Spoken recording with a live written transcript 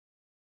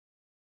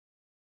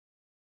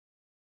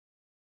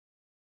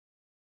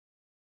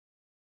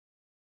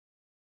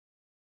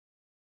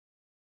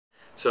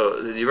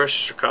So the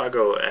University of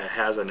Chicago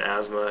has an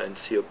Asthma and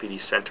COPD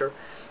Center,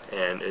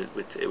 and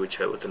with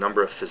a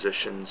number of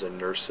physicians and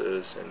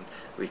nurses, and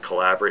we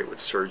collaborate with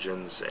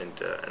surgeons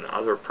and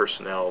other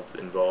personnel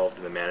involved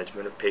in the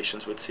management of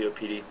patients with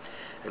COPD.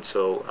 And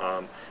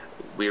so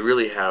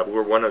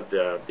we're one of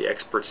the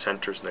expert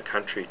centers in the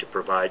country to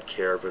provide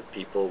care for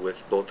people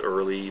with both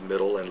early,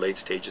 middle, and late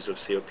stages of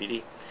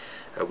COPD.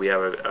 We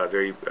have a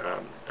very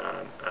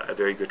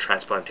good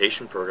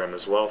transplantation program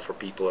as well for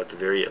people at the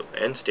very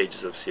end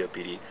stages of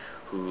COPD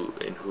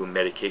in whom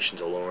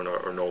medications alone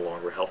are no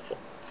longer helpful.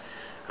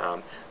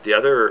 The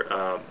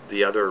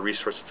other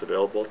resource that's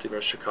available at the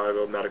University of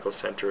Chicago Medical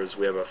Center is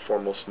we have a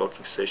formal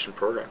smoking cessation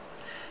program.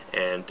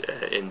 And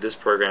in this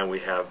program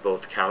we have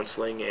both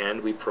counseling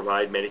and we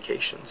provide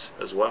medications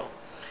as well.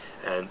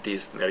 And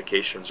these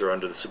medications are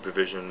under the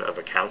supervision of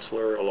a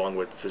counselor along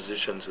with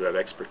physicians who have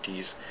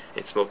expertise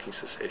in smoking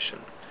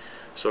cessation.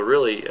 So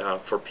really,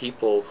 for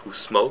people who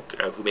smoke,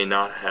 who may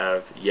not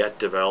have yet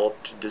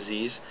developed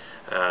disease,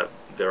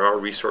 there are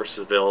resources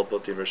available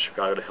at the University of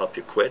Chicago to help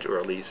you quit, or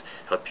at least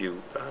help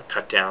you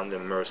cut down the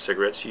number of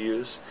cigarettes you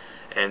use.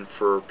 And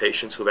for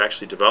patients who have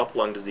actually developed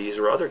lung disease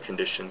or other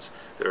conditions,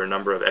 there are a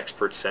number of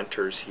expert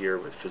centers here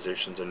with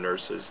physicians and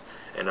nurses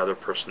and other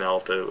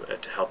personnel to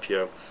help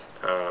you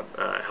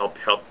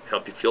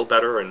help you feel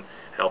better and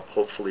help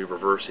hopefully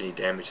reverse any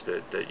damage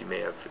that you may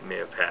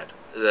have had.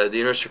 The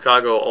University of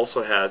Chicago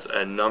also has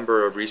a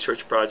number of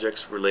research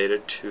projects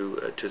related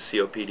to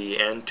COPD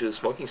and to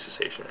smoking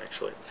cessation,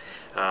 actually.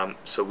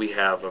 So we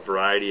have a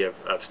variety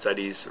of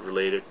studies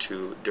related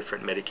to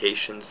different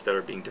medications that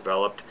are being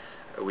developed.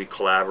 We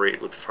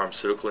collaborate with the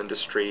pharmaceutical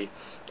industry,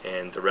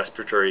 and the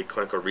Respiratory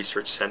Clinical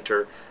Research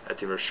Center at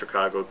the University of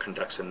Chicago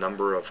conducts a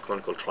number of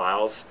clinical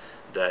trials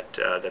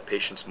that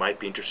patients might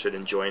be interested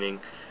in joining.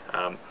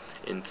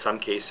 In some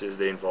cases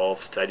they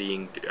involve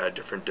studying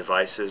different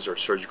devices or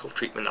surgical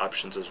treatment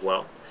options as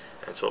well.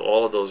 And so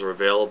all of those are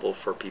available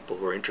for people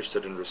who are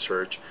interested in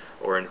research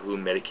or in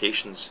whom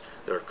medications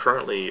that are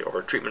currently,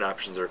 or treatment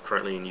options that are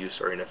currently in use,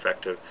 are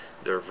ineffective.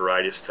 There are a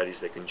variety of studies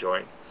they can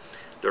join.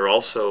 There are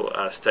also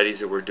studies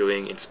that we're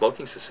doing in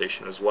smoking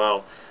cessation as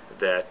well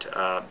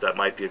that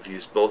might be of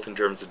use both in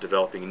terms of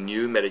developing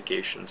new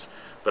medications,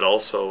 but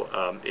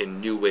also in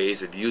new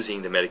ways of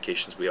using the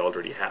medications we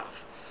already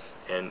have.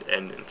 And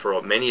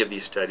for many of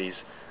these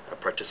studies,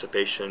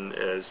 participation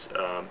is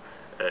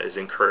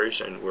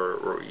encouraged, and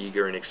we're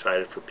eager and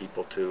excited for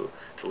people to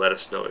let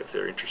us know if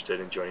they're interested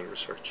in joining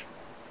research.